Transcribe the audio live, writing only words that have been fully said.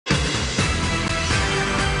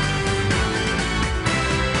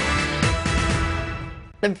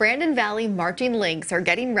The Brandon Valley Marching Lynx are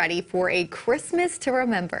getting ready for a Christmas to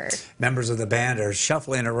remember. Members of the band are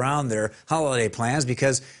shuffling around their holiday plans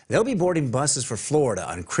because they'll be boarding buses for Florida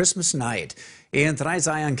on Christmas night. In tonight's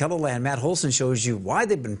Eye on KELOLAND, Matt Holson shows you why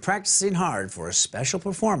they've been practicing hard for a special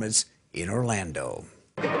performance in Orlando.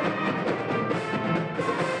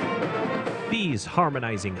 These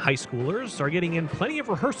harmonizing high schoolers are getting in plenty of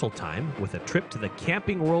rehearsal time with a trip to the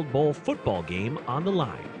Camping World Bowl football game on the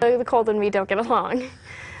line. The cold and me don't get along.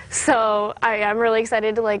 So I'm really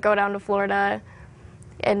excited to go down to Florida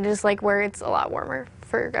and just where it's a lot warmer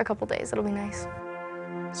for a couple days. It'll be nice.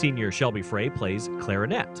 Senior Shelby Frey plays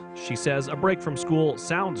clarinet. She says a break from school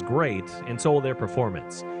sounds great, and so will their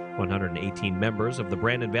performance. 118 members of the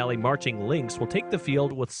Brandon Valley Marching Lynx will take the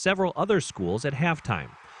field with several other schools at halftime.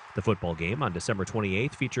 The football game on December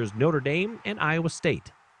 28th features Notre Dame and Iowa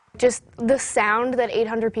State. Just the sound that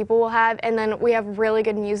 800 people will have, and then we have really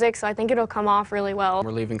good music, so I think it'll come off really well.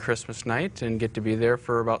 We're leaving Christmas night and get to be there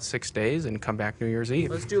for about 6 days and come back New Year's Eve.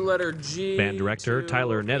 Let's do letter G. Band director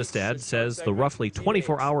Tyler Nettestad says the roughly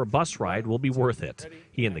 24-hour bus ride will be worth it.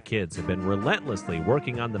 He and the kids have been relentlessly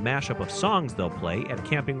working on the mashup of songs they'll play at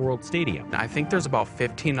Camping World Stadium. I think there's about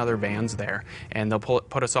 15 other bands there, and they'll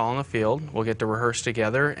put us all on the field. We'll get to rehearse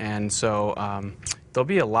together, and so there'll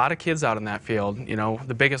be a lot of kids out in that field, you know,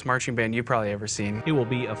 the biggest marching band you've probably ever seen. It will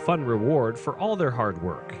be a fun reward for all their hard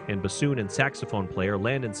work, and bassoon and saxophone player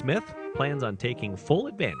Landon Smith plans on taking full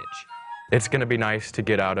advantage. It's going to be nice to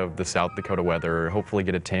get out of the South Dakota weather, hopefully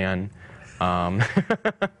get a tan.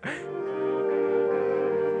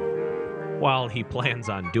 While he plans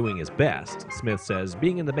on doing his best, Smith says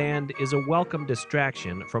being in the band is a welcome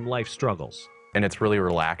distraction from life's struggles. And it's really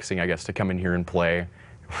relaxing, I guess, to come in here and play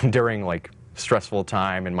during stressful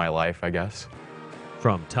time in my life, I guess.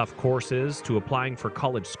 From tough courses to applying for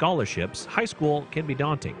college scholarships, high school can be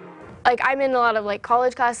daunting. I'm in a lot of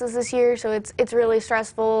college classes this year, so it's really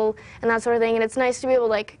stressful and that sort of thing, and it's nice to be able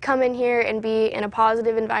to come in here and be in a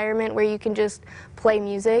positive environment where you can just play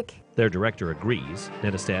music. Their director agrees.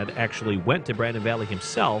 Nettestad actually went to Brandon Valley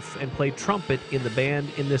himself and played trumpet in the band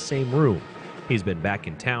in this same room. He's been back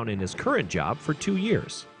in town in his current job for 2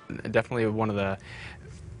 years. Definitely one of the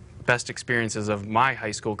best experiences of my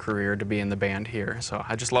high school career to be in the band here. So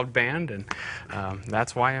I just loved band, and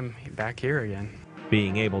that's why I'm back here again.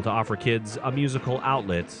 Being able to offer kids a musical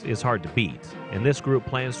outlet is hard to beat, and this group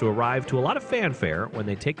plans to arrive to a lot of fanfare when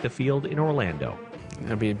they take the field in Orlando.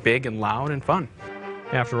 It'll be big and loud and fun.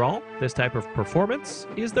 After all, this type of performance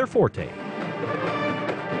is their forte.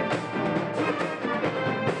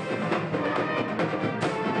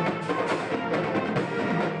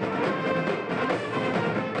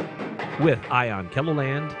 With Eye on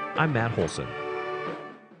KELOLAND, I'm Matt Holson.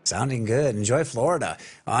 Sounding good. Enjoy Florida.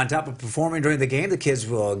 On top of performing during the game, the kids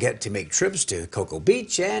will get to make trips to Cocoa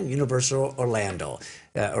Beach and Universal Orlando.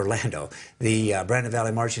 The Brandon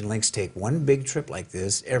Valley Marching Lynx take one big trip like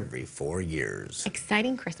this every 4 years.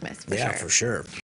 Exciting Christmas, for sure. Yeah, for sure.